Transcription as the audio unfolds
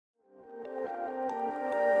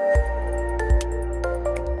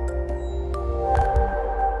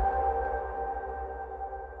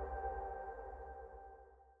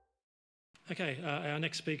Okay, our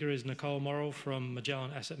next speaker is Nicole Morrell from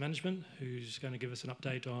Magellan Asset Management, who's going to give us an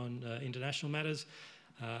update on international matters,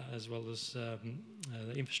 as well as the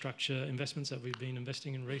infrastructure investments that we've been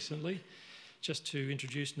investing in recently. Just to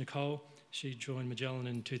introduce Nicole, she joined Magellan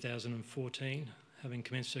in 2014, having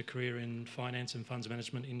commenced her career in finance and funds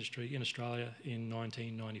management industry in Australia in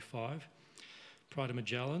 1995. Prior to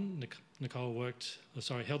Magellan, Nicole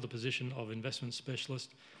held the position of investment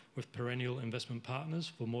specialist with Perennial Investment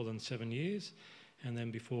Partners for more than 7 years. And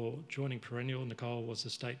then before joining Perennial, Nicole was the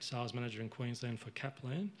State Sales Manager in Queensland for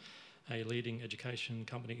Kaplan, a leading education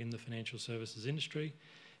company in the financial services industry.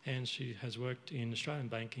 And she has worked in Australian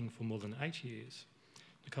banking for more than 8 years.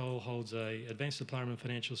 Nicole holds an advanced diploma in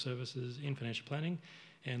financial services in financial planning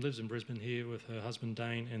and lives in Brisbane here with her husband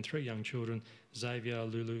Dane and 3 young children, Xavier,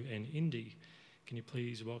 Lulu and Indy. Can you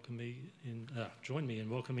please join me in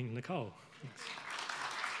welcoming Nicole? Thanks.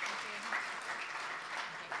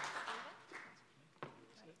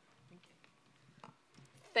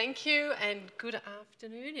 Thank you and good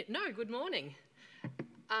afternoon. No, good morning.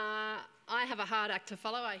 I have a hard act to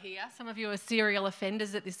follow, I hear. Some of you are serial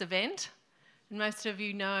offenders at this event. And most of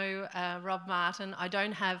you know Rob Martin. I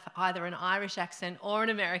don't have either an Irish accent or an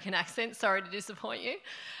American accent. Sorry to disappoint you.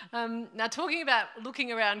 Now, talking about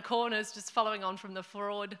looking around corners, just following on from the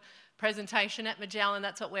fraud presentation at Magellan,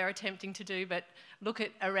 that's what we're attempting to do, but look at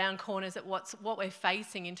around corners at what we're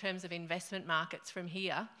facing in terms of investment markets from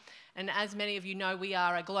here. And as many of you know, we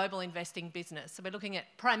are a global investing business. So we're looking at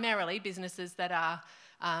primarily businesses that are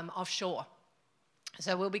offshore.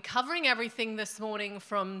 So we'll be covering everything this morning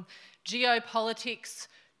from geopolitics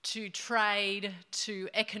to trade to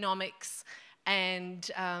economics and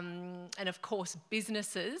of course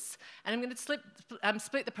businesses. And I'm going to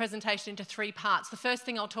split the presentation into 3 parts. The first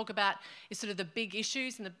thing I'll talk about is sort of the big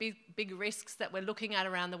issues and the big risks that we're looking at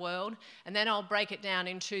around the world. And then I'll break it down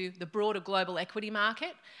into the broader global equity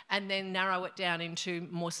market and then narrow it down into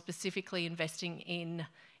more specifically investing in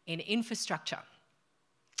infrastructure.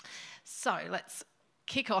 So let's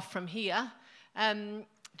kick off from here.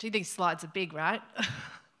 Gee, these slides are big, right?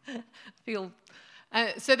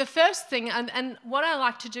 So the first thing, and what I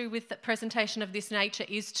like to do with the presentation of this nature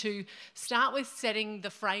is to start with setting the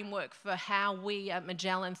framework for how we at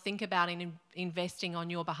Magellan think about investing on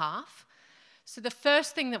your behalf. So the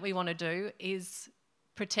first thing that we want to do is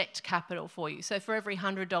protect capital for you. So for every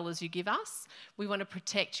 $100 you give us, we want to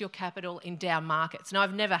protect your capital in down markets. Now,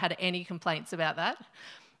 I've never had any complaints about that.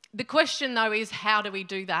 The question, though, is how do we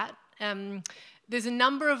do that? There's a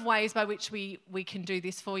number of ways by which we can do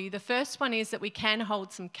this for you. The first one is that we can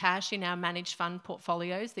hold some cash in our managed fund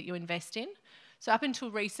portfolios that you invest in. So up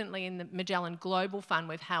until recently in the Magellan Global Fund,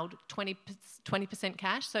 we've held 20%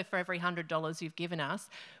 cash. So for every $100 you've given us,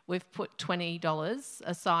 we've put $20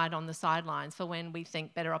 aside on the sidelines for when we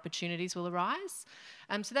think better opportunities will arise.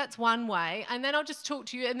 So that's one way. And then I'll just talk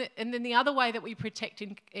to you. And then the other way that we protect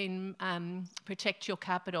your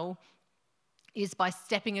capital is by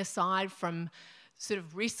stepping aside from sort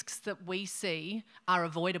of risks that we see are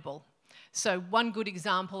avoidable. So one good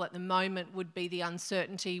example at the moment would be the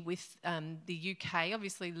uncertainty with the UK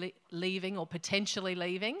obviously leaving or potentially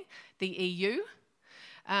leaving the EU.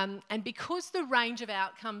 And because the range of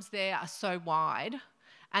outcomes there are so wide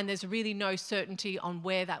and there's really no certainty on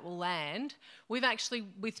where that will land, we've actually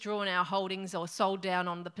withdrawn our holdings or sold down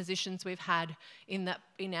on the positions we've had in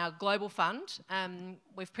our global fund.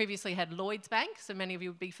 We've previously had Lloyds Bank, so many of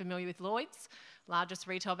you would be familiar with Lloyds, largest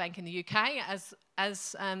retail bank in the UK.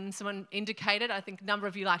 As someone indicated, I think a number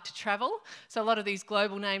of you like to travel, so a lot of these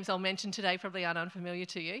global names I'll mention today probably aren't unfamiliar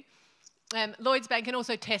to you. Lloyds Bank and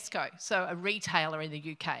also Tesco, so a retailer in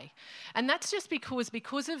the UK. And that's just because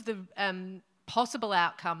of the possible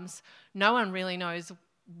outcomes, no one really knows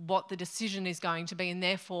what the decision is going to be, and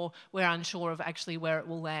therefore we're unsure of actually where it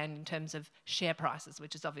will land in terms of share prices,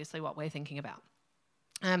 which is obviously what we're thinking about.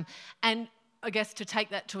 And I guess to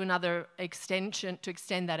take that to another extension, to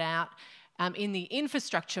extend that out, in the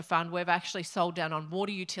infrastructure fund, we've actually sold down on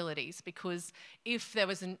water utilities because if there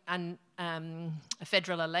was a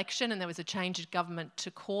federal election and there was a change of government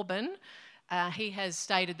to Corbyn, he has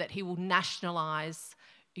stated that he will nationalise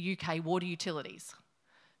UK water utilities.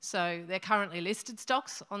 So they're currently listed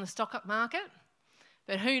stocks on the stock market,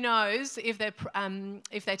 but who knows if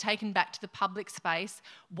they're taken back to the public space,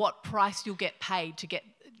 what price you'll get paid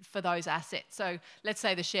for those assets. So let's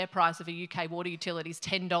say the share price of a UK water utility is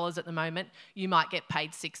 $10 at the moment, you might get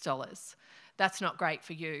paid $6. That's not great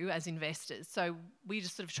for you as investors. So we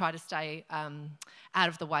just sort of try to stay out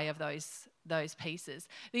of the way of those those pieces.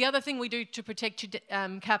 The other thing we do to protect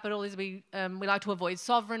capital is we like to avoid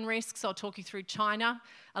sovereign risks. I'll talk you through China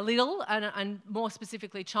a little, and more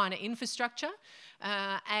specifically China infrastructure,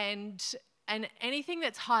 and anything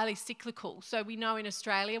that's highly cyclical. So we know in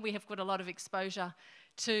Australia we have got a lot of exposure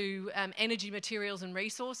to energy, materials and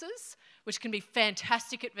resources, which can be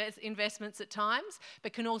fantastic investments at times,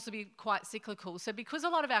 but can also be quite cyclical. So because a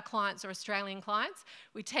lot of our clients are Australian clients,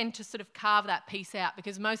 we tend to sort of carve that piece out,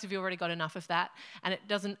 because most of you already got enough of that, and it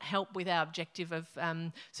doesn't help with our objective of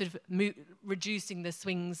reducing the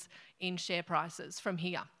swings in share prices from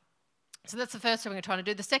here. So that's the first thing we're trying to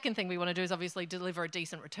do. The second thing we want to do is obviously deliver a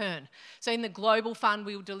decent return. So in the global fund,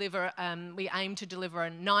 we aim to deliver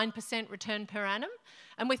a 9% return per annum.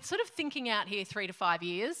 And we're sort of thinking out here 3 to 5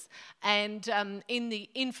 years. And in the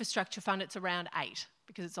infrastructure fund, it's around 8,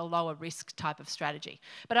 because it's a lower risk type of strategy.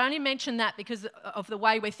 But I only mention that because of the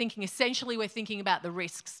way we're thinking. Essentially, we're thinking about the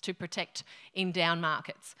risks to protect in down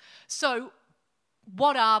markets. So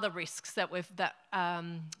what are the risks that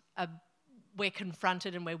we're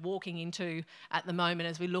confronted and we're walking into at the moment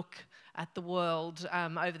as we look at the world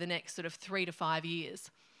over the next sort of 3 to 5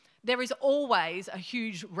 years? There is always a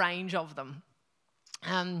huge range of them.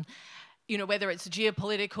 You know, whether it's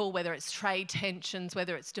geopolitical, whether it's trade tensions,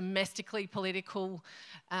 whether it's domestically political,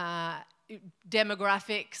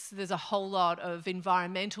 demographics, there's a whole lot of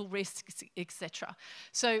environmental risks, etc.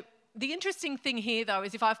 So the interesting thing here, though,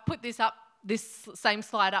 is if I've put this same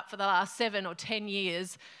slide up for the last 7 or 10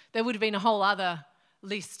 years, there would have been a whole other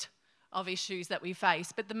list of issues that we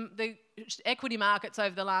face. But the equity markets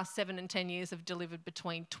over the last 7 and 10 years have delivered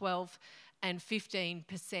between 12 and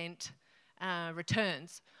 15%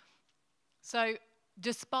 returns. So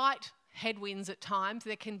despite headwinds at times,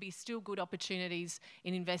 there can be still good opportunities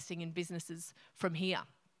in investing in businesses from here.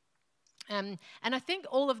 And I think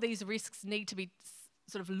all of these risks need to be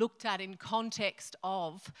sort of looked at in context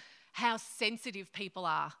of how sensitive people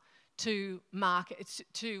are to markets,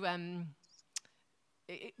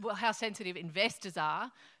 how sensitive investors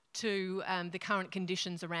are to the current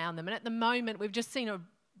conditions around them. And at the moment, we've just seen a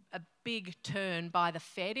big turn by the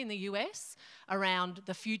Fed in the US around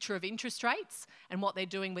the future of interest rates and what they're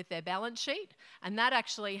doing with their balance sheet. And that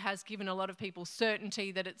actually has given a lot of people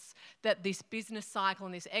certainty that this business cycle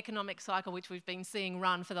and this economic cycle, which we've been seeing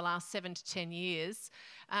run for the last 7 to 10 years,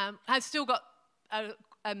 has still got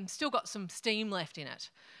some steam left in it.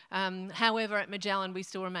 However, at Magellan, we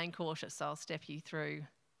still remain cautious. So I'll step you through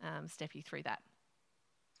that.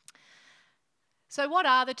 So what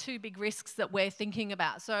are the 2 big risks that we're thinking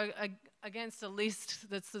about? So against a list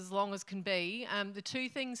that's as long as can be, the 2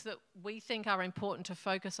 things that we think are important to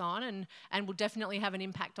focus on and will definitely have an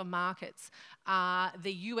impact on markets are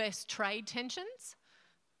the US trade tensions.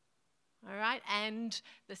 All right, and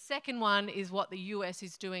the second one is what the US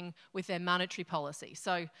is doing with their monetary policy.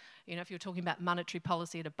 So, you know, if you're talking about monetary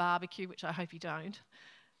policy at a barbecue, which I hope you don't,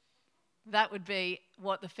 that would be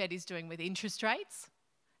what the Fed is doing with interest rates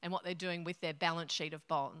and what they're doing with their balance sheet of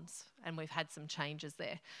bonds. And we've had some changes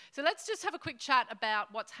there. So let's just have a quick chat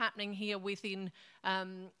about what's happening here with the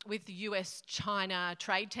US-China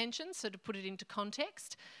trade tensions, so to put it into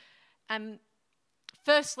context.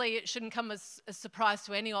 Firstly, it shouldn't come as a surprise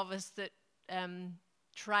to any of us that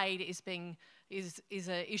trade is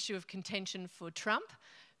an issue of contention for Trump.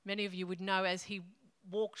 Many of you would know, as he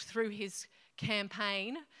walked through his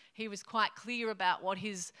campaign, he was quite clear about what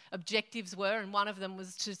his objectives were, and one of them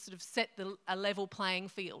was to sort of set a level playing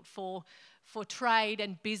field for trade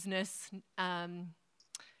and business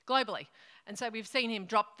globally. And so we've seen him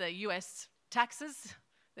drop the US taxes,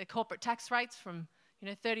 their corporate tax rates, from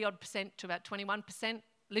 30-odd% to about 21%,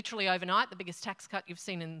 literally overnight, the biggest tax cut you've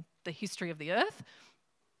seen in the history of the earth.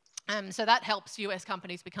 So that helps US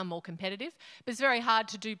companies become more competitive. But it's very hard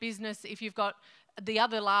to do business if you've got the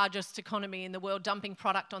other largest economy in the world dumping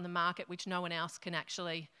product on the market which no one else can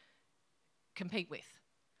actually compete with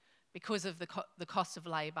because of the cost of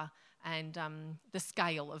labour and the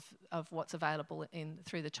scale of what's available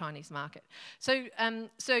through the Chinese market. So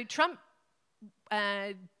Trump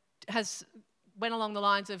went along the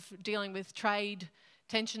lines of dealing with trade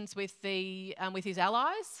tensions with his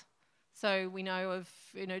allies. So we know of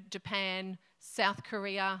Japan, South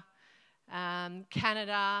Korea,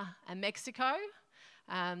 Canada and Mexico.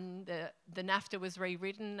 The NAFTA was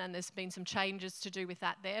rewritten and there's been some changes to do with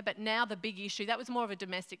that there. But now the big issue, that was more of a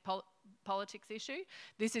domestic politics issue.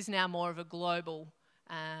 This is now more of a global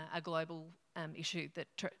issue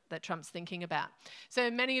that Trump's thinking about.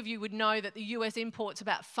 So many of you would know that the US imports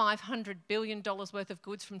about $500 billion worth of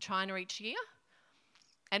goods from China each year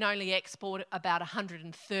and only export about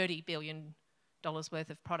 $130 billion worth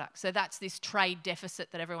of product. So that's this trade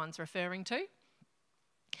deficit that everyone's referring to.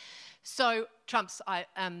 So Trump's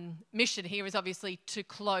mission here is obviously to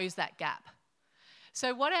close that gap.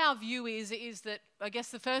 So what our view is that, I guess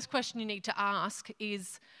the first question you need to ask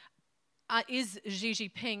is Xi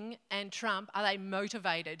Jinping and Trump, are they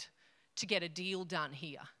motivated to get a deal done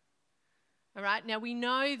here? All right, now we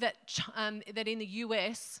know that, that in the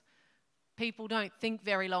US, people don't think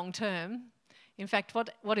very long term. In fact,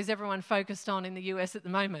 what is everyone focused on in the US at the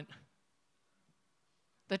moment?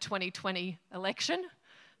 The 2020 election.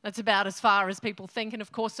 That's about as far as people think. And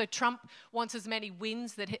of course, so Trump wants as many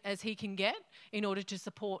wins as he can get in order to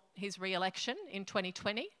support his re-election in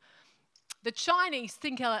 2020. The Chinese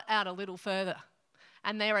think out a little further,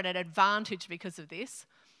 and they're at an advantage because of this.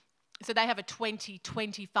 So they have a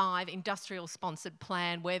 2025 industrial-sponsored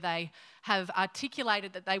plan where they have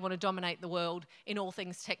articulated that they want to dominate the world in all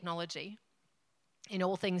things technology, in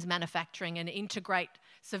all things manufacturing, and integrate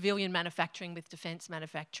civilian manufacturing with defence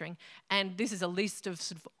manufacturing. And this is a list of,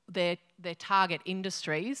 sort of their target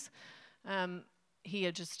industries.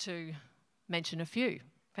 Here, just to mention a few.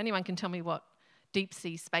 If anyone can tell me what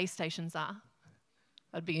deep-sea space stations are,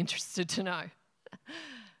 I'd be interested to know.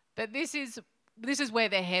 But this is where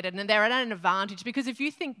they're headed, and they're at an advantage, because if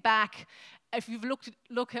you think back, if you've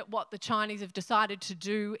look at what the Chinese have decided to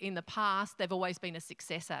do in the past, they've always been a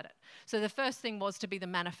success at it. So the first thing was to be the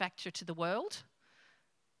manufacturer to the world.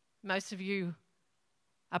 Most of you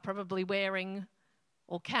are probably wearing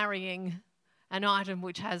or carrying an item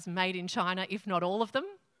which has made in China, if not all of them.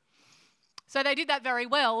 So they did that very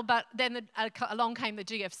well, but then along came the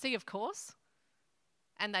GFC, of course,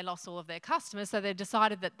 and they lost all of their customers. So they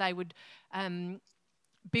decided that they would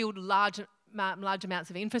build large amounts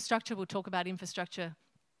of infrastructure. We'll talk about infrastructure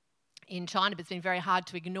in China, but it's been very hard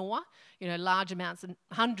to ignore. You know, large amounts, and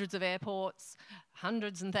hundreds of airports,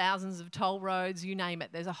 hundreds and thousands of toll roads, you name it.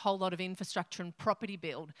 There's a whole lot of infrastructure and property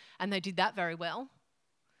build, and they did that very well.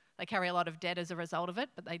 They carry a lot of debt as a result of it,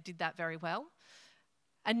 but they did that very well.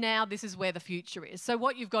 And now this is where the future is. So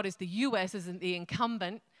what you've got is the US as the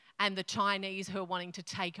incumbent and the Chinese who are wanting to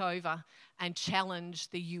take over and challenge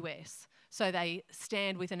the US. So they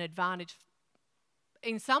stand with an advantage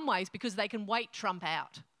in some ways because they can wait Trump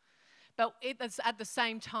out. But at the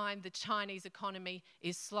same time, the Chinese economy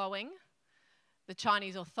is slowing. The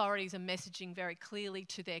Chinese authorities are messaging very clearly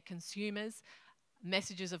to their consumers,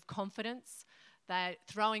 messages of confidence. They're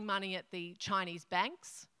throwing money at the Chinese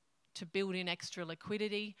banks to build in extra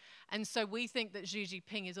liquidity. And so we think that Xi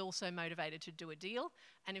Jinping is also motivated to do a deal.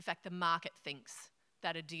 And in fact, the market thinks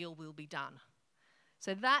that a deal will be done.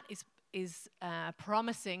 So that is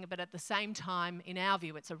promising, but at the same time, in our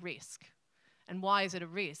view, it's a risk. And why is it a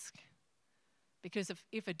risk? Because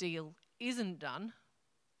if a deal isn't done,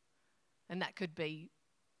 and that could be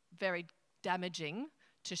very damaging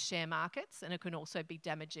to share markets, and it can also be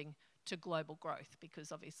damaging to global growth,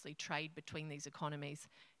 because obviously trade between these economies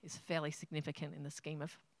is fairly significant in the scheme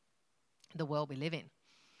of the world we live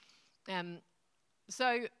in.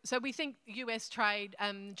 So we think US trade,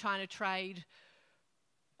 China trade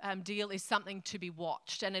deal is something to be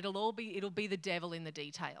watched, and it'll be the devil in the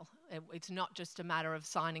detail. It's not just a matter of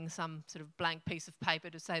signing some sort of blank piece of paper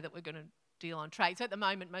to say that we're going to deal on trade. So at the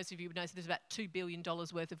moment, most of you would know there's about $2 billion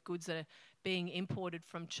worth of goods that are being imported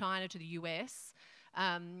from China to the US.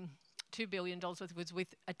 $2 billion worth of goods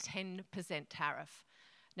with a 10% tariff.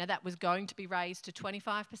 Now that was going to be raised to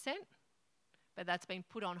 25%, but that's been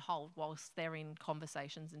put on hold whilst they're in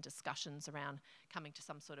conversations and discussions around coming to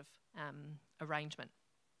some sort of arrangement.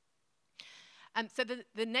 So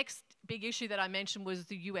the next big issue that I mentioned was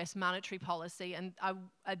the US monetary policy, and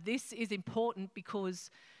this is important because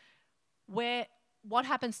what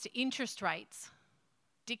happens to interest rates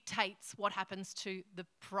dictates what happens to the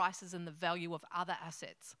prices and the value of other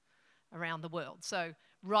assets around the world. So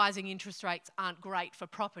rising interest rates aren't great for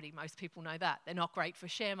property. Most people know that. They're not great for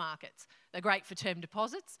share markets. They're great for term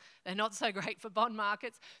deposits. They're not so great for bond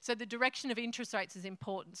markets. So the direction of interest rates is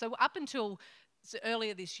important. So up until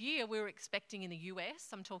earlier this year, we were expecting in the US,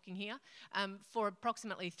 I'm talking here, for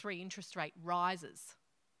approximately 3 interest rate rises,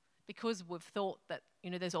 because we've thought that,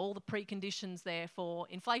 there's all the preconditions there for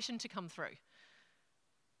inflation to come through.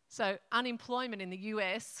 So unemployment in the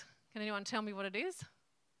US, can anyone tell me what it is?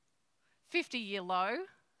 50-year low.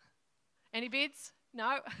 Any bids?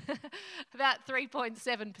 No. About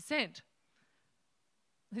 3.7%.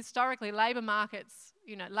 Historically, labour markets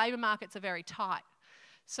are very tight.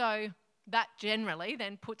 So that generally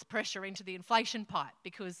then puts pressure into the inflation pipe,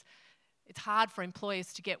 because it's hard for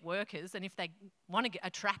employers to get workers, and if they want to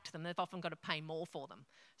attract them, they've often got to pay more for them.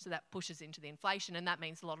 So that pushes into the inflation, and that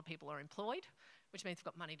means a lot of people are employed, which means they've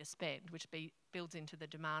got money to spend, which builds into the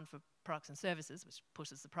demand for products and services, which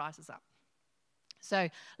pushes the prices up. So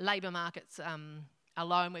labour markets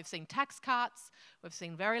alone, we've seen tax cuts, we've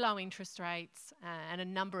seen very low interest rates, and a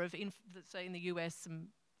number of, so in the US, some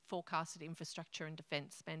forecasted infrastructure and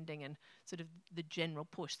defence spending and sort of the general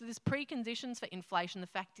push. So there's preconditions for inflation. The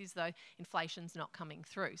fact is, though, inflation's not coming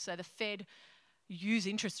through. So the Fed use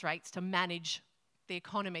interest rates to manage the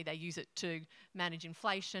economy. They use it to manage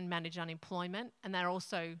inflation, manage unemployment, and they're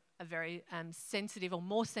also a very sensitive, or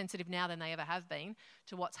more sensitive now than they ever have been,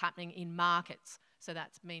 to what's happening in markets. So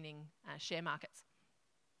that's meaning share markets.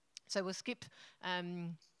 So we'll skip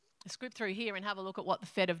through here and have a look at what the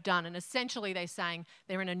Fed have done. And essentially they're saying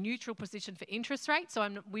they're in a neutral position for interest rates. So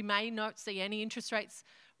we may not see any interest rate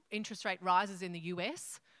rises in the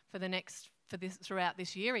US throughout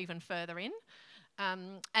this year, even further in.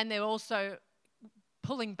 And they're also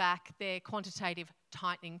pulling back their quantitative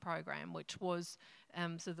tightening program, which was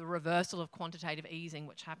sort of the reversal of quantitative easing,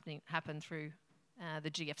 which happened through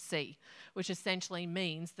the GFC, which essentially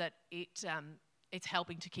means that it's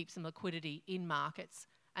helping to keep some liquidity in markets.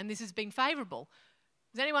 And this has been favourable.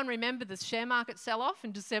 Does anyone remember the share market sell-off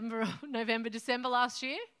in November, December last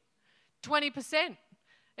year? 20%.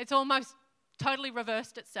 It's almost totally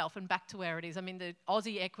reversed itself and back to where it is. I mean, the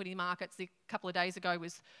Aussie equity markets a couple of days ago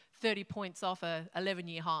was 30 points off a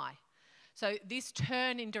 11-year high. So this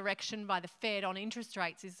turn in direction by the Fed on interest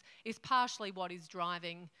rates is partially what is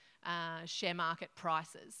driving share market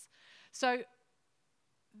prices. So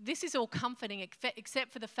this is all comforting,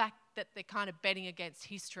 except for the fact that they're kind of betting against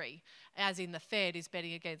history, as in the Fed is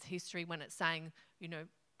betting against history when it's saying, you know,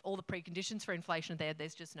 all the preconditions for inflation are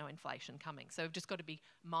there's just no inflation coming. So we've just got to be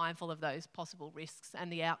mindful of those possible risks and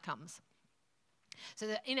the outcomes.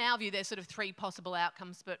 So in our view, there's sort of three possible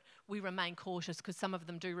outcomes, but we remain cautious because some of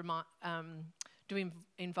them do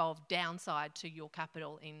involve downside to your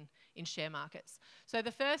capital in share markets. So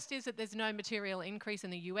the first is that there's no material increase in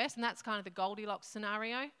the US, and that's kind of the Goldilocks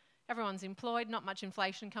scenario. Everyone's employed, not much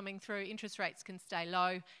inflation coming through, interest rates can stay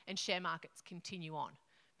low, and share markets continue on.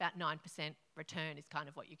 About 9% return is kind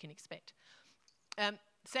of what you can expect.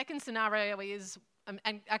 Second scenario is,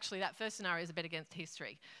 and actually that first scenario is a bet against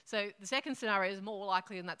history. So the second scenario is more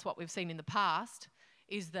likely, and that's what we've seen in the past,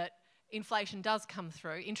 is that inflation does come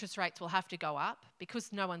through, interest rates will have to go up.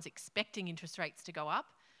 Because no one's expecting interest rates to go up,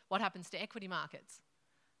 what happens to equity markets?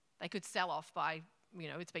 They could sell off by, you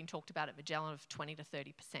know, it's been talked about at Magellan of 20 to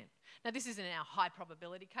 30%. Now this isn't our high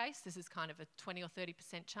probability case, this is kind of a 20 or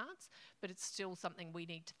 30% chance, but it's still something we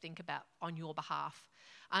need to think about on your behalf.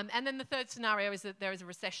 And then the third scenario is that there is a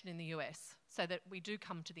recession in the US, so that we do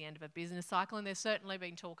come to the end of a business cycle, and there's certainly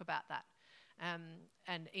been talk about that.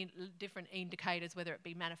 And in different indicators, whether it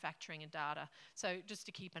be manufacturing and data. So just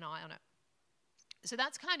to keep an eye on it. So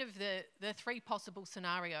that's kind of the three possible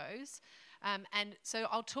scenarios. And so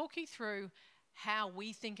I'll talk you through how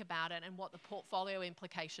we think about it and what the portfolio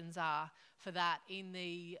implications are for that in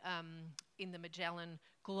the Magellan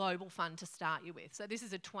Global Fund to start you with. So this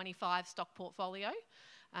is a 25 stock portfolio,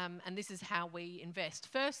 and this is how we invest.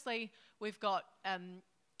 Firstly, we've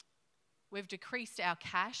decreased our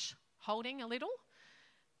cash holding a little,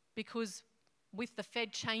 because with the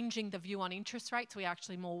Fed changing the view on interest rates, we're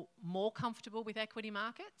actually more comfortable with equity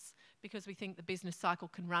markets because we think the business cycle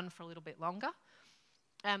can run for a little bit longer.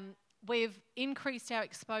 We've increased our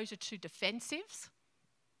exposure to defensives.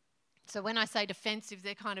 So when I say defensive,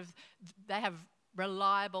 they have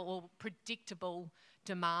reliable or predictable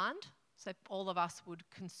demand. So all of us would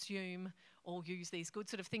consume or use these goods.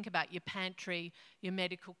 Sort of think about your pantry, your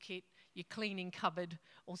medical kit, your cleaning cupboard,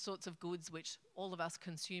 all sorts of goods which all of us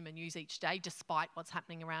consume and use each day, despite what's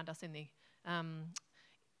happening around us in the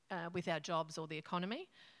with our jobs or the economy.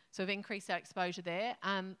 So we've increased our exposure there.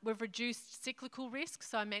 We've reduced cyclical risks.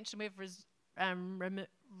 So I mentioned we've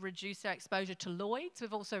reduced our exposure to Lloyd's.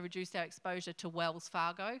 We've also reduced our exposure to Wells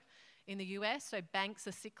Fargo in the US. So banks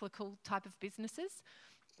are cyclical type of businesses.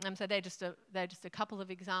 So they're just a couple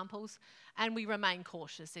of examples. And we remain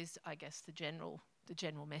cautious is, I guess, the general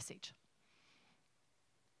message.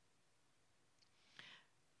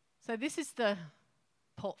 So this is the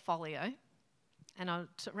portfolio, and I'll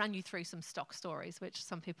run you through some stock stories, which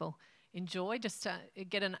some people enjoy, just to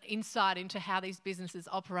get an insight into how these businesses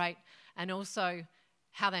operate and also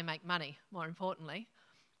how they make money, more importantly.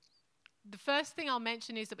 The first thing I'll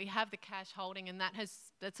mention is that we have the cash holding, and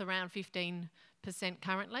that's around 15%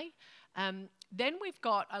 currently. Then we've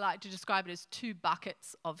got, I like to describe it as two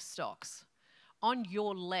buckets of stocks. On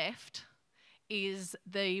your left is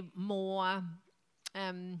the more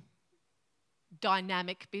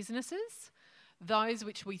dynamic businesses, those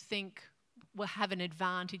which we think will have an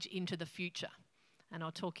advantage into the future. and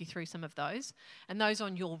I'll talk you through some of those. And those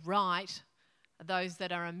on your right are those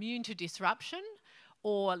that are immune to disruption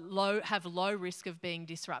or have low risk of being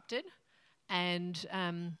disrupted, and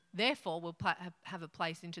therefore will have a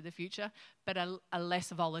place into the future, but are less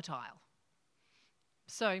volatile.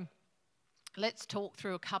 So let's talk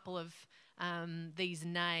through a couple of these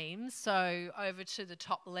names. So over to the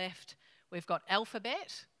top left, we've got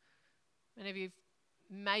Alphabet. Many of you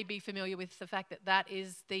may be familiar with the fact that that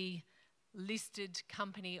is the listed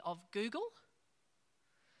company of Google.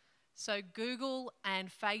 So Google and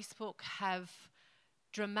Facebook have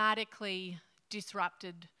dramatically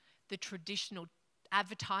disrupted the traditional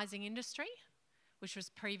advertising industry, which was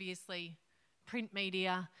previously print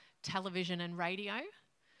media, television and radio.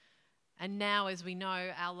 And now, as we know,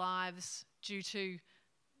 our lives, due to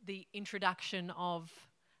the introduction of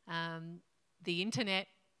the internet,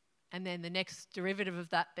 and then the next derivative of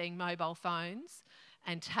that being mobile phones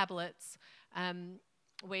and tablets,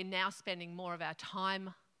 we're now spending more of our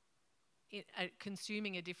time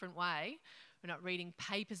consuming a different way. We're not reading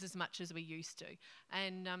papers as much as we used to.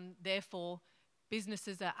 And therefore,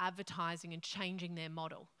 businesses are advertising and changing their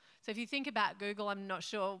model. So if you think about Google, I'm not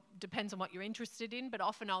sure, depends on what you're interested in, but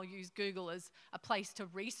often I'll use Google as a place to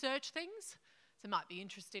research things. So I might be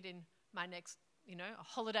interested in my next, a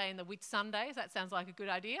holiday in the Whitsundays. That sounds like a good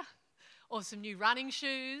idea. Or some new running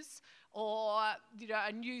shoes, or,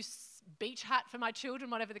 a new beach hat for my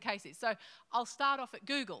children, whatever the case is. So I'll start off at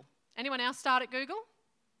Google. Anyone else start at Google?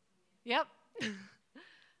 Yep.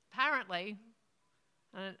 Apparently,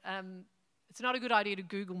 it's not a good idea to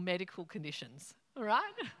Google medical conditions, all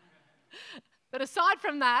right? But aside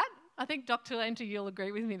from that, I think Dr. Lenter, you'll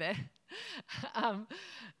agree with me there.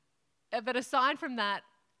 But aside from that,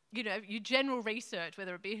 your general research,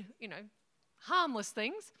 whether it be, harmless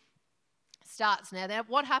things, starts now. Now,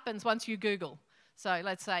 what happens once you Google? So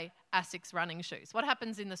let's say ASICS running shoes. What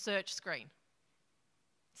happens in the search screen?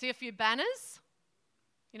 See a few banners,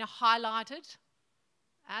 highlighted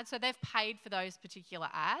ads. So they've paid for those particular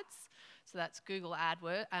ads. So that's Google ad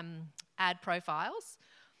profiles.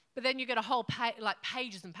 But then you get a whole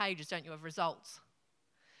pages and pages, don't you, of results.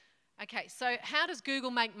 Okay, so how does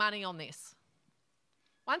Google make money on this?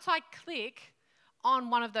 Once I click on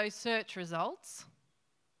one of those search results,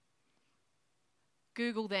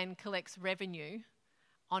 Google then collects revenue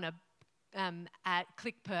on a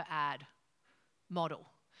click per ad model.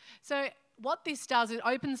 So what this does, it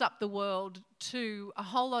opens up the world to a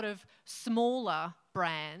whole lot of smaller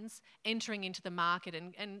brands entering into the market,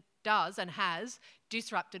 and does and has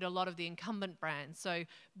disrupted a lot of the incumbent brands. So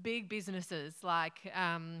big businesses like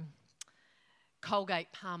Colgate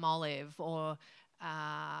Palmolive or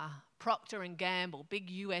Procter & Gamble, big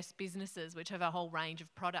US businesses which have a whole range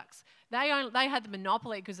of products. They had the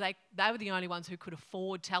monopoly because they were the only ones who could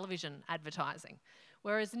afford television advertising.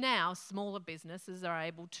 Whereas now, smaller businesses are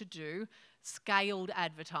able to do scaled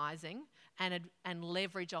advertising and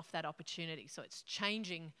leverage off that opportunity. So it's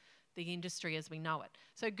changing the industry as we know it.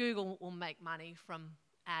 So Google will make money from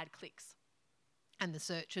ad clicks and the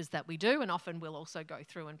searches that we do, and often we'll also go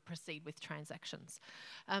through and proceed with transactions.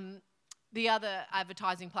 The other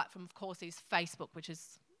advertising platform, of course, is Facebook, which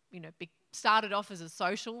is, started off as a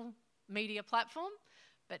social media platform,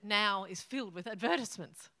 but now is filled with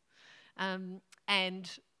advertisements. Both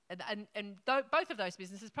of those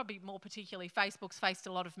businesses, probably more particularly Facebook's faced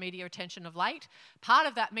a lot of media attention of late. Part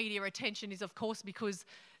of that media attention is, of course, because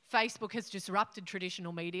Facebook has disrupted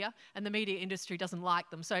traditional media and the media industry doesn't like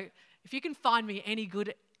them. So if you can find me any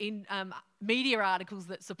good media articles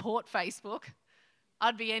that support Facebook,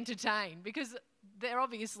 I'd be entertained, because they're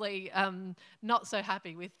obviously not so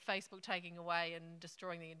happy with Facebook taking away and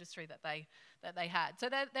destroying the industry that they had. So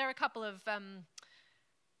there are a couple of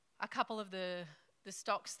the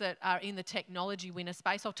stocks that are in the technology winner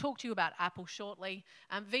space. I'll talk to you about Apple shortly.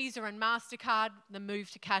 Visa and MasterCard, the move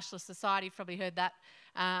to cashless society, you've probably heard that,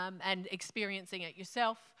 and experiencing it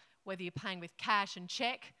yourself, whether you're paying with cash and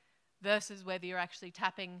check versus whether you're actually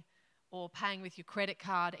tapping or paying with your credit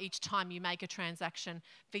card. Each time you make a transaction,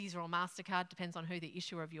 Visa or MasterCard, depends on who the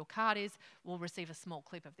issuer of your card is, will receive a small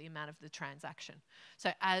clip of the amount of the transaction.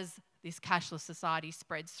 So as this cashless society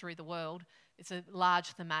spreads through the world, it's a large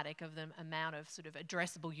thematic of the amount of sort of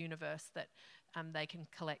addressable universe that they can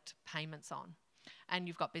collect payments on. And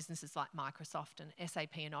you've got businesses like Microsoft and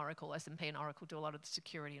SAP and Oracle. S&P and Oracle do a lot of the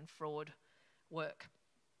security and fraud work.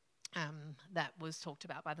 That was talked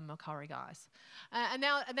about by the Macquarie guys. And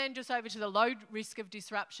then just over to the low risk of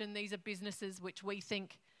disruption. These are businesses which we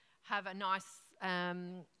think have a nice,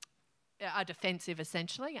 are defensive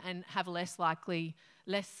essentially, and have less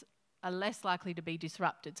are less likely to be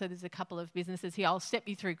disrupted. So there's a couple of businesses here. I'll step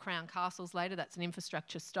you through Crown Castles later. That's an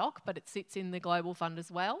infrastructure stock, but it sits in the global fund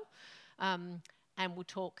as well. And we'll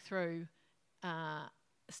talk through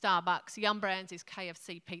Starbucks. Yum Brands is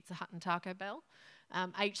KFC, Pizza Hut and Taco Bell.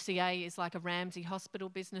 HCA is like a Ramsay hospital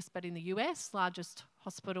business, but in the US, largest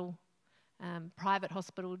hospital, private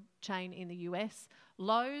hospital chain in the US.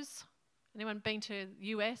 Lowe's, anyone been to the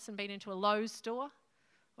US and been into a Lowe's store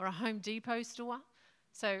or a Home Depot store?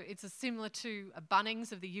 So it's similar to a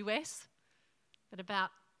Bunnings of the US, but about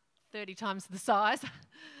 30 times the size.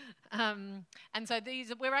 And so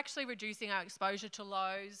we're actually reducing our exposure to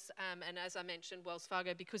Lowe's, and as I mentioned, Wells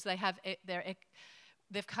Fargo, because they've had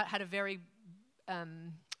a very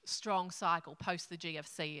strong cycle post the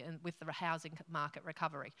GFC and with the housing market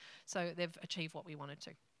recovery. So they've achieved what we wanted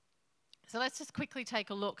to. So let's just quickly take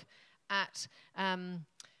a look at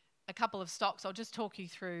a couple of stocks. I'll just talk you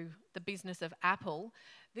through the business of Apple.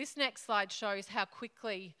 This next slide shows how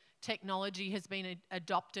quickly technology has been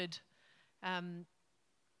adopted,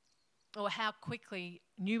 or how quickly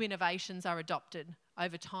new innovations are adopted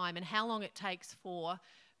over time, and how long it takes for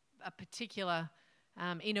a particular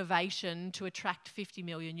innovation to attract 50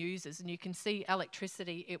 million users. And you can see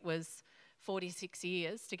electricity, it was 46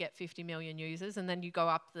 years to get 50 million users, and then you go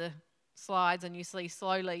up the slides and you see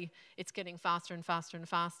slowly it's getting faster and faster and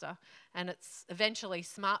faster, and it's eventually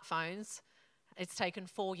smartphones. It's taken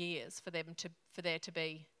 4 years for there to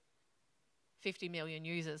be 50 million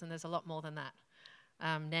users, and there's a lot more than that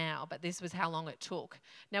now, but this was how long it took.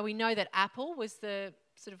 Now we know that Apple was the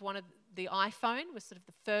iPhone was sort of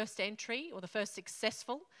the first entry, or the first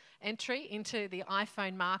successful entry into the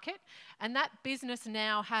iPhone market, and that business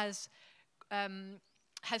now has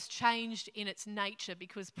changed in its nature,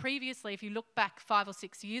 because previously, if you look back 5 or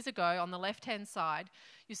 6 years ago on the left-hand side,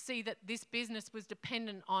 you see that this business was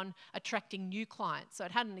dependent on attracting new clients. So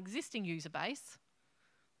it had an existing user base,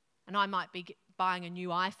 and I might be buying a new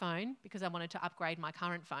iPhone because I wanted to upgrade my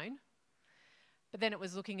current phone. But then it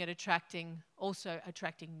was looking at attracting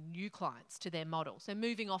new clients to their model. So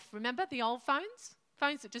moving off, remember the old phones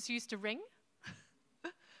that just used to ring?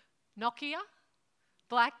 Nokia?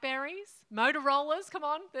 Blackberries, Motorola's, come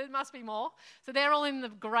on, there must be more. So they're all in the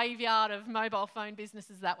graveyard of mobile phone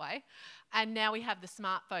businesses that way. And now we have the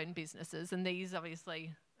smartphone businesses, and these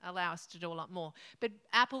obviously allow us to do a lot more. But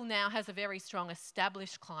Apple now has a very strong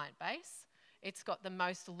established client base. It's got the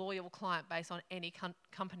most loyal client base on any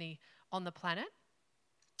company on the planet.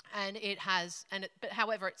 And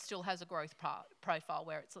however, it still has a growth profile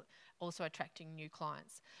where it's also attracting new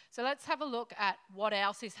clients. So let's have a look at what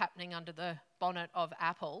else is happening under the bonnet of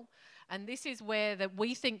Apple. And this is where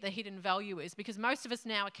we think the hidden value is, because most of us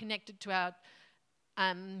now are connected to our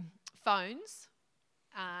phones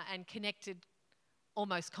and connected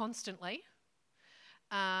almost constantly.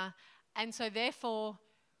 And so therefore,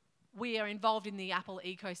 we are involved in the Apple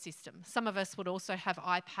ecosystem. Some of us would also have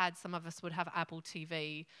iPads, some of us would have Apple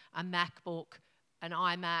TV, a MacBook, an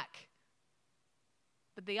iMac.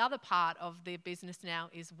 But the other part of their business now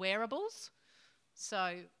is wearables.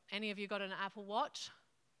 So any of you got an Apple Watch?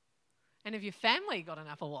 Any of your family got an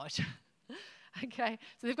Apple Watch? Okay,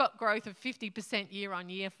 so they've got growth of 50% year on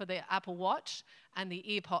year for the Apple Watch, and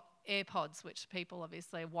the AirPods, which people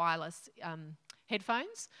obviously wireless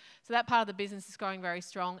headphones. So that part of the business is growing very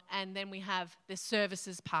strong. And then we have the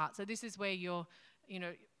services part. So this is where you're,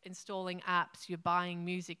 installing apps, you're buying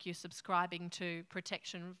music, you're subscribing to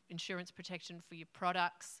insurance protection for your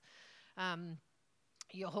products.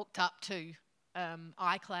 You're hooked up to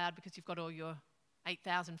iCloud because you've got all your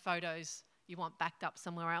 8,000 photos you want backed up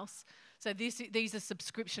somewhere else. So these are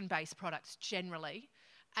subscription-based products generally.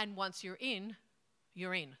 And once you're in,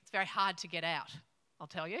 you're in. It's very hard to get out, I'll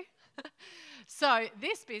tell you. So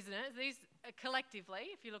this business, these collectively,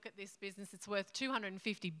 if you look at this business, it's worth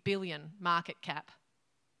 $250 billion market cap,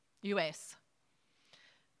 US.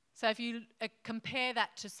 So if you compare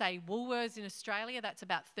that to, say, Woolworths in Australia, that's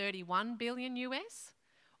about 31 billion US,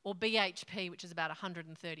 or BHP, which is about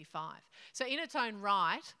 135. So in its own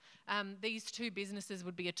right, these two businesses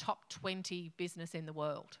would be a top 20 business in the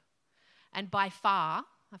world. And by far,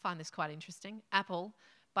 I find this quite interesting, Apple,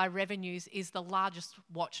 by revenues, is the largest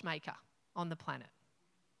watchmaker on the planet.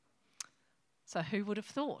 So who would have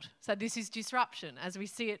thought? So this is disruption as we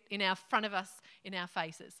see it in front of us, in our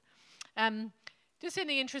faces. Just in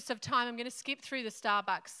the interest of time, I'm going to skip through the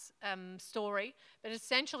Starbucks story, but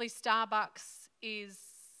essentially Starbucks is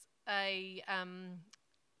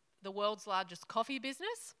the world's largest coffee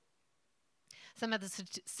business. Some of the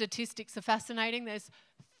statistics are fascinating. There's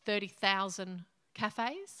 30,000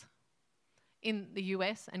 cafes in the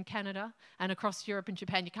US and Canada, and across Europe and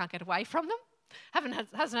Japan. You can't get away from them.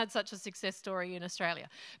 hasn't had such a success story in Australia.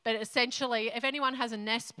 But essentially, if anyone has a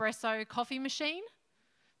Nespresso coffee machine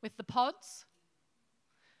with the pods,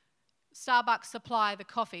 Starbucks supply the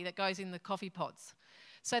coffee that goes in the coffee pods.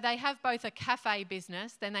 So they have both a cafe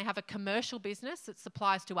business, then they have a commercial business that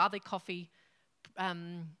supplies to other coffee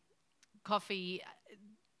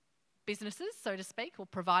businesses, so to speak, or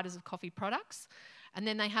providers of coffee products. And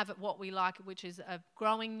then they have what we like, which is a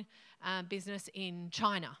growing business in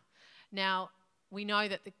China. Now, we know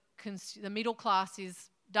that the middle class is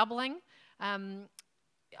doubling,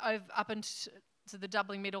 up until the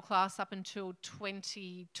doubling middle class up until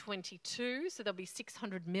 2022. So there'll be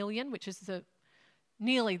 600 million, which is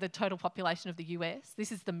nearly the total population of the US.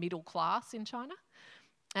 This is the middle class in China.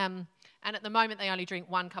 And at the moment, they only drink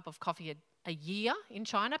 1 cup of coffee a year in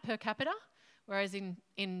China per capita, whereas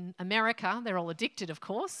in America, they're all addicted, of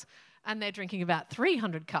course, and they're drinking about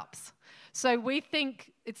 300 cups. So we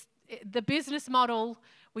think the business model,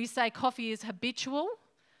 we say coffee is habitual.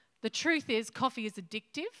 The truth is coffee is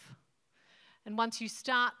addictive. And once you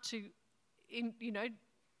start to,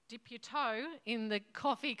 dip your toe in the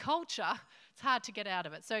coffee culture, it's hard to get out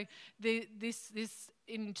of it. So this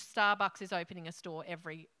in Starbucks is opening a store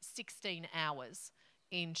every 16 hours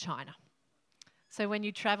in China. So when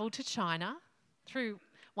you travel to China through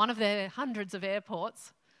one of their hundreds of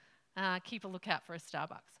airports, keep a lookout for a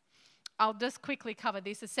Starbucks. I'll just quickly cover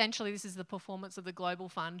this. Essentially, this is the performance of the global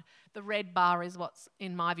fund. The red bar is what's,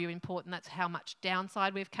 in my view, important. That's how much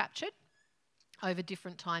downside we've captured over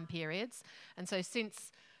different time periods. And so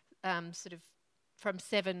since sort of from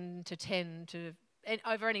 7 to 10 to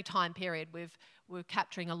over any time period, we're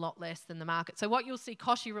capturing a lot less than the market. So what you'll see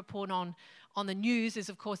Koshi report on the news is,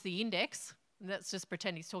 of course, the index. Let's just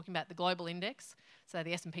pretend he's talking about the global index, so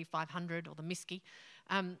the S&P 500 or the MSCI.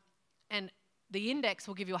 And the index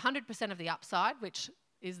will give you 100% of the upside, which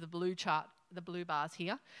is the blue chart, the blue bars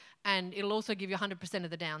here, and it'll also give you 100% of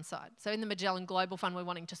the downside. So in the Magellan Global Fund, we're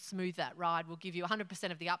wanting to smooth that ride. We'll give you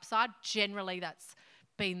 100% of the upside. Generally, that's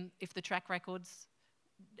been, if the track record's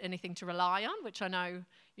anything to rely on, which I know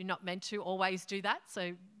you're not meant to always do that,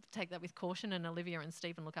 so take that with caution, and Olivia and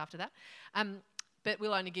Stephen look after that. But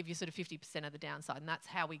we'll only give you sort of 50% of the downside, and that's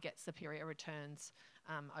how we get superior returns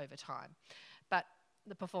over time. But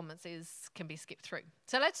the performance can be skipped through.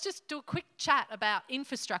 So let's just do a quick chat about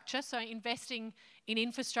infrastructure. So investing in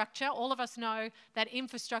infrastructure, all of us know that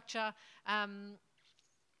infrastructure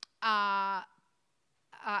are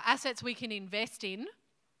assets we can invest in,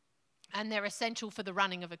 and they're essential for the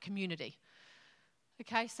running of a community.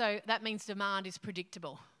 Okay, so that means demand is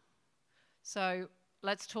predictable. So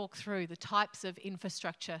let's talk through the types of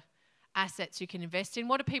infrastructure assets you can invest in.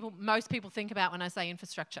 What do most people think about when I say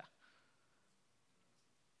infrastructure?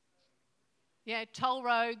 Yeah, toll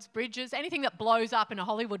roads, bridges, anything that blows up in a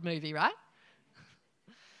Hollywood movie, right?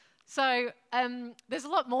 So there's a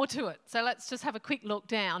lot more to it. So let's just have a quick look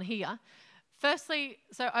down here. Firstly,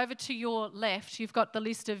 so over to your left, you've got the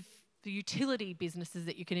list of the utility businesses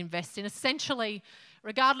that you can invest in. Essentially,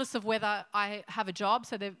 regardless of whether I have a job,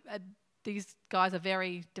 so these guys are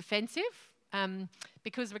very defensive,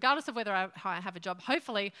 because regardless of whether I have a job,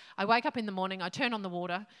 hopefully I wake up in the morning, I turn on the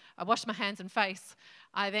water, I wash my hands and face,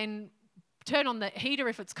 I then turn on the heater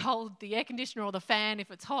if it's cold, the air conditioner or the fan if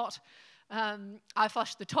it's hot, I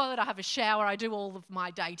flush the toilet, I have a shower, I do all of my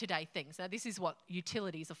day-to-day things. Now this is what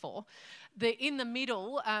utilities are for. In the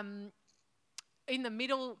middle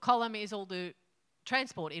column is all the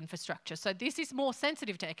transport infrastructure. So this is more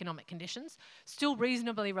sensitive to economic conditions, still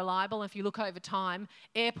reasonably reliable. If you look over time,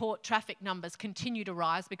 airport traffic numbers continue to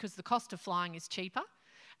rise because the cost of flying is cheaper,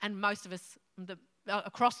 and most of us,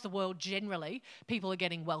 across the world generally, people are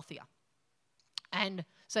getting wealthier. And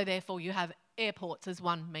so therefore you have airports as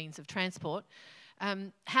one means of transport.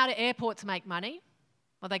 How do airports make money?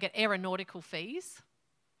 Well, they get aeronautical fees.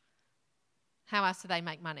 How else do they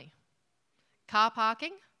make money? Car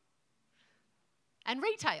parking and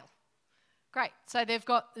retail. Great. So they've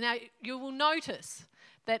got, now you will notice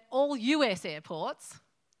that all US airports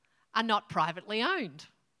are not privately owned.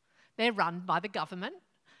 They're run by the government,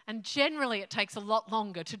 and generally it takes a lot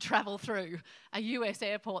longer to travel through a US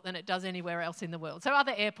airport than it does anywhere else in the world. So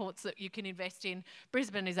other airports that you can invest in,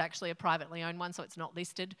 Brisbane is actually a privately owned one, so it's not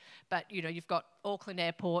listed, but you've got Auckland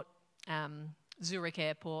Airport, Zurich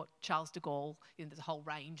Airport, Charles de Gaulle, there's a whole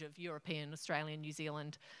range of European, Australian, New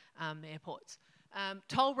Zealand airports.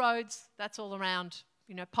 Toll roads, that's all around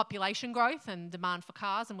population growth and demand for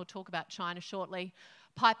cars, and we'll talk about China shortly.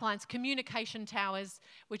 Pipelines, communication towers,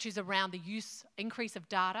 which is around the increase of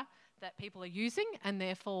data that people are using, and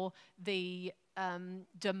therefore the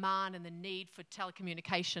demand and the need for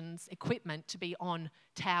telecommunications equipment to be on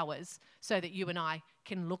towers so that you and I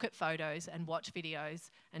can look at photos and watch videos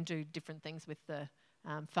and do different things with the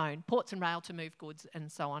phone. Ports and rail to move goods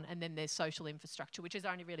and so on. And then there's social infrastructure, which is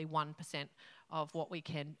only really 1% of what we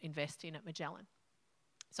can invest in at Magellan.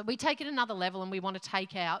 So we take it another level and we want to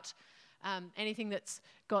take out anything that's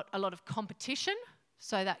got a lot of competition.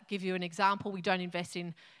 So that give you an example. We don't invest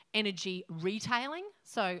in energy retailing.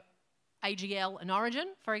 So AGL and Origin,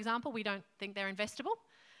 for example, we don't think they're investable.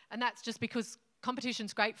 And that's just because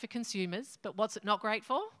competition's great for consumers, but what's it not great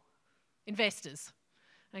for? Investors.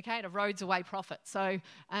 Okay, it erodes away profit. So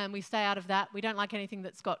we stay out of that. We don't like anything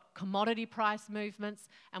that's got commodity price movements,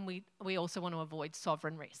 and we also want to avoid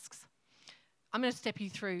sovereign risks. I'm going to step you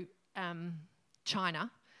through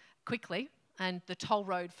China quickly and the toll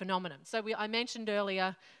road phenomenon. So I mentioned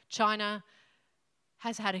earlier, China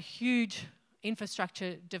has had a huge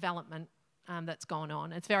infrastructure development that's gone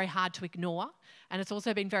on. It's very hard to ignore, and it's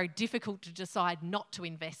also been very difficult to decide not to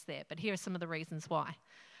invest there. But here are some of the reasons why.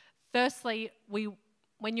 Firstly,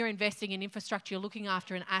 when you're investing in infrastructure, you're looking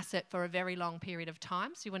after an asset for a very long period of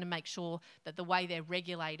time. So you want to make sure that the way they're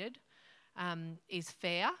regulated is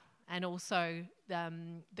fair, and also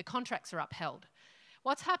the contracts are upheld.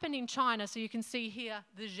 What's happened in China, so you can see here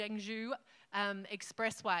the Zhengzhou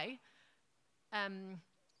Expressway.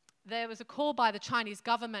 There was a call by the Chinese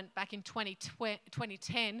government back in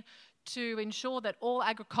 2010 to ensure that all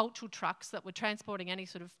agricultural trucks that were transporting any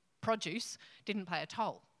sort of produce didn't pay a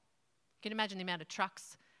toll. You can imagine the amount of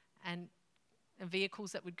trucks and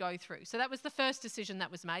vehicles that would go through. So that was the first decision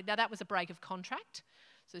that was made. Now, that was a break of contract,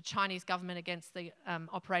 so the Chinese government against the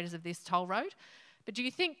operators of this toll road. But do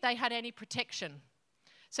you think they had any protection?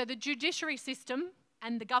 So the judiciary system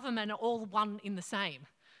and the government are all one in the same.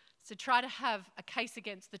 So try to have a case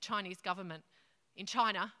against the Chinese government in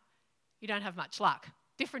China, you don't have much luck.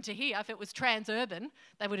 Different to here, if it was transurban,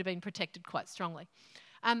 they would have been protected quite strongly.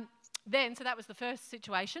 So that was the first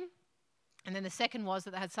situation. And then the second was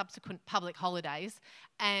that they had subsequent public holidays,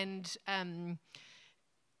 and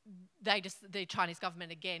the Chinese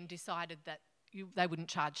government again decided that they wouldn't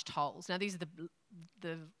charge tolls. Now, these are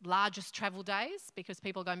the largest travel days because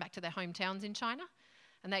people are going back to their hometowns in China.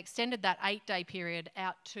 And they extended that 8-day period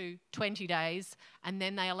out to 20 days, and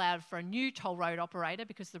then they allowed for a new toll road operator,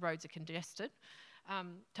 because the roads are congested,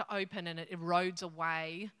 to open, and it erodes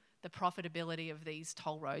away the profitability of these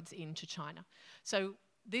toll roads into China. So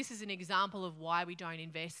this is an example of why we don't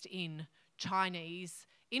invest in Chinese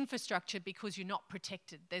infrastructure, because you're not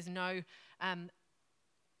protected. There's no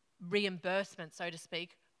reimbursement, so to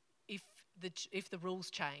speak, if the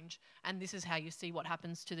rules change. And this is how you see what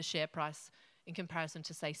happens to the share price in comparison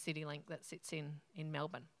to, say, CityLink that sits in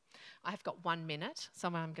Melbourne. I have got 1 minute, so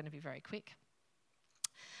I'm going to be very quick.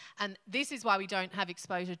 And this is why we don't have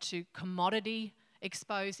exposure to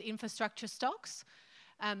commodity-exposed infrastructure stocks.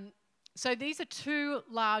 So these are two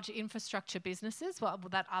large infrastructure businesses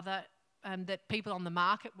that people on the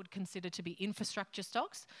market would consider to be infrastructure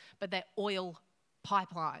stocks, but they're oil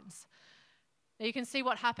pipelines. Now you can see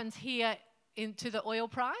what happens here into the oil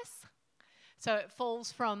price. So it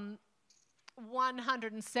falls from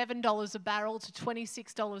 $107 a barrel to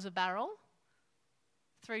 $26 a barrel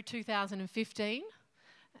through 2015.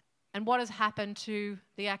 And what has happened to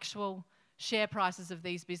the actual share prices of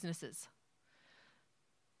these businesses?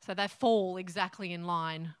 So they fall exactly in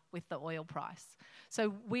line with the oil price.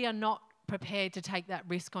 So we are not prepared to take that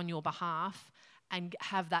risk on your behalf and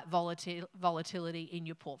have that volatility in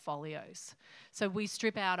your portfolios. So we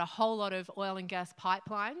strip out a whole lot of oil and gas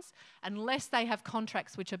pipelines unless they have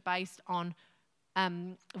contracts which are based on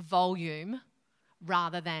volume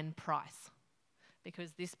rather than price,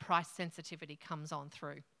 because this price sensitivity comes on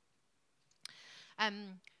through.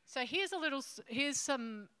 So I'm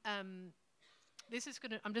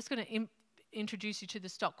just going to introduce you to the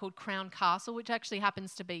stock called Crown Castle, which actually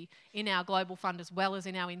happens to be in our global fund as well as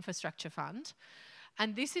in our infrastructure fund.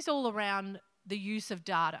 And this is all around the use of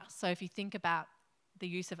data. So if you think about the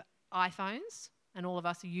use of iPhones, and all of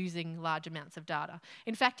us are using large amounts of data.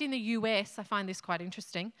 In fact, in the US, I find this quite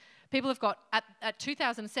interesting. People have got, at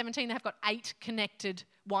 2017, they have got 8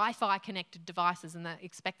 Wi-Fi connected devices, and they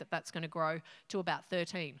expect that that's going to grow to about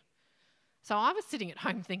 13. So I was sitting at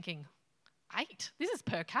home thinking, 8? This is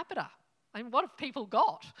per capita. I mean, what have people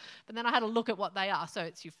got? But then I had a look at what they are. So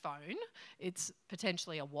it's your phone, it's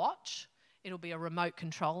potentially a watch, it'll be a remote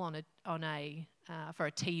control for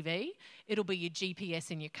a TV, it'll be your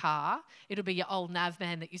GPS in your car, it'll be your old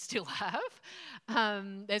Navman that you still have.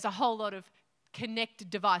 There's a whole lot of connected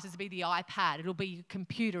devices. It'll be the iPad, it'll be your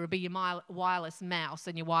computer, it'll be your wireless mouse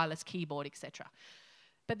and your wireless keyboard, etc.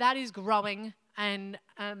 But that is growing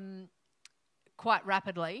quite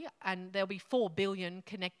rapidly, and there'll be 4 billion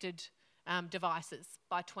connected devices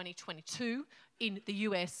by 2022 in the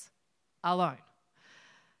US alone.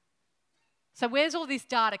 So where's all this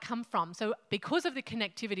data come from? So because of the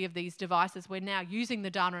connectivity of these devices, we're now using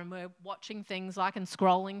the data and we're watching things like and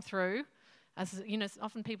scrolling through. As you know,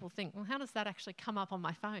 often people think, well, how does that actually come up on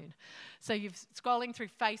my phone? So you're scrolling through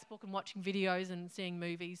Facebook and watching videos and seeing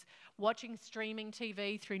movies, watching streaming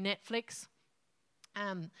TV through Netflix,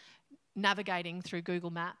 navigating through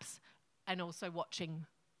Google Maps, and also watching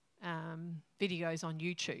videos on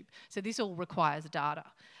YouTube. So this all requires data.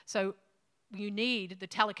 So you need the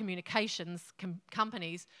telecommunications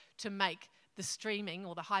companies to make the streaming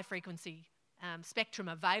or the high frequency spectrum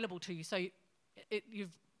available to you. So your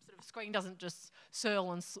screen doesn't just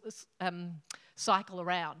swirl and cycle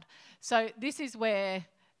around. So this is where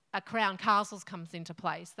Crown Castles comes into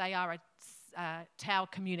place. They are a tower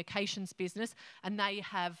communications business, and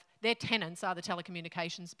their tenants are the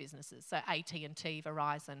telecommunications businesses, so AT&T,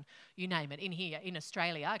 Verizon, you name it. In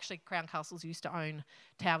Australia, actually Crown Castles used to own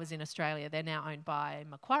towers in Australia. They're now owned by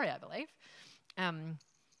Macquarie, I believe, and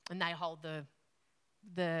they hold the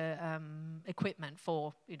equipment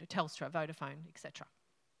for Telstra, Vodafone, etc.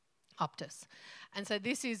 Optus. And so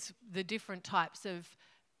this is the different types of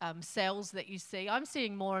cells that you see. I'm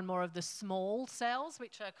seeing more and more of the small cells,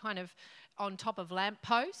 which are kind of on top of lamp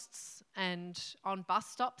posts and on bus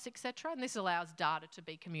stops, etc. And this allows data to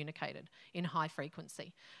be communicated in high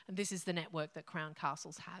frequency. And this is the network that Crown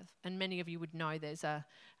Castles have. And many of you would know there's a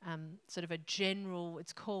sort of a general,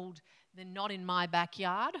 it's called the not in my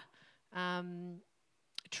backyard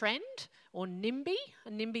trend, or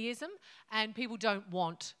NIMBYism, and people don't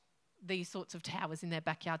want these sorts of towers in their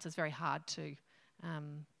backyards. It's very hard to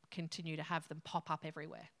continue to have them pop up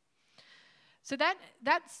everywhere. So that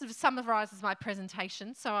sort of summarises my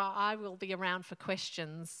presentation. So I will be around for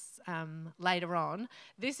questions later on.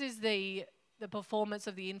 This is the performance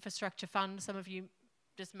of the infrastructure fund. Some of you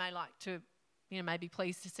just may like to, may be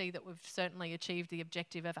pleased to see that we've certainly achieved the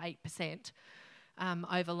objective of 8%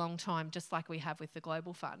 over a long time, just like we have with the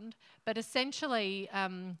Global Fund. But essentially,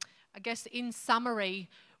 I guess in summary,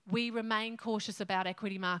 we remain cautious about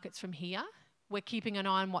equity markets from here. We're keeping an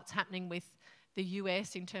eye on what's happening with the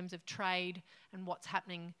US in terms of trade and what's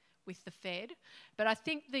happening with the Fed. But I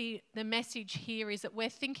think the message here is that we're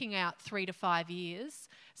thinking out 3 to 5 years.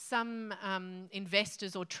 Some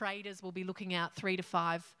investors or traders will be looking out 3 to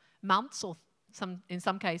 5 months, or in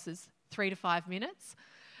some cases 3 to 5 minutes.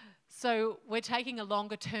 So we're taking a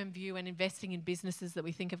longer term view and investing in businesses that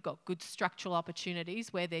we think have got good structural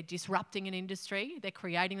opportunities, where they're disrupting an industry, they're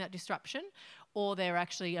creating that disruption, or they're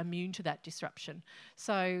actually immune to that disruption.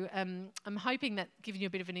 So I'm hoping that gives you a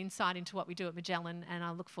bit of an insight into what we do at Magellan, and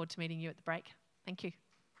I look forward to meeting you at the break. Thank you.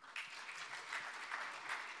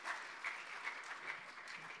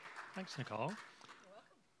 Thanks, Nicole. You're welcome.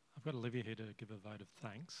 I've got Olivia here to give a vote of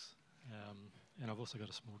thanks, and I've also got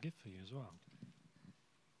a small gift for you as well.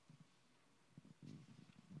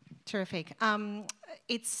 Terrific.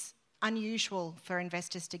 It's unusual for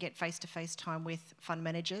investors to get face-to-face time with fund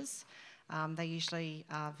managers. They usually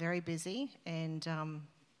are very busy, and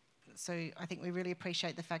so I think we really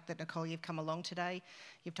appreciate the fact that, Nicole, you've come along today.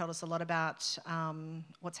 You've told us a lot about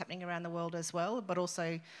what's happening around the world as well, but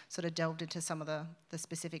also sort of delved into some of the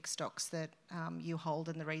specific stocks that you hold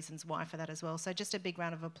and the reasons why for that as well. So just a big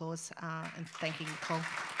round of applause and thank you, Nicole.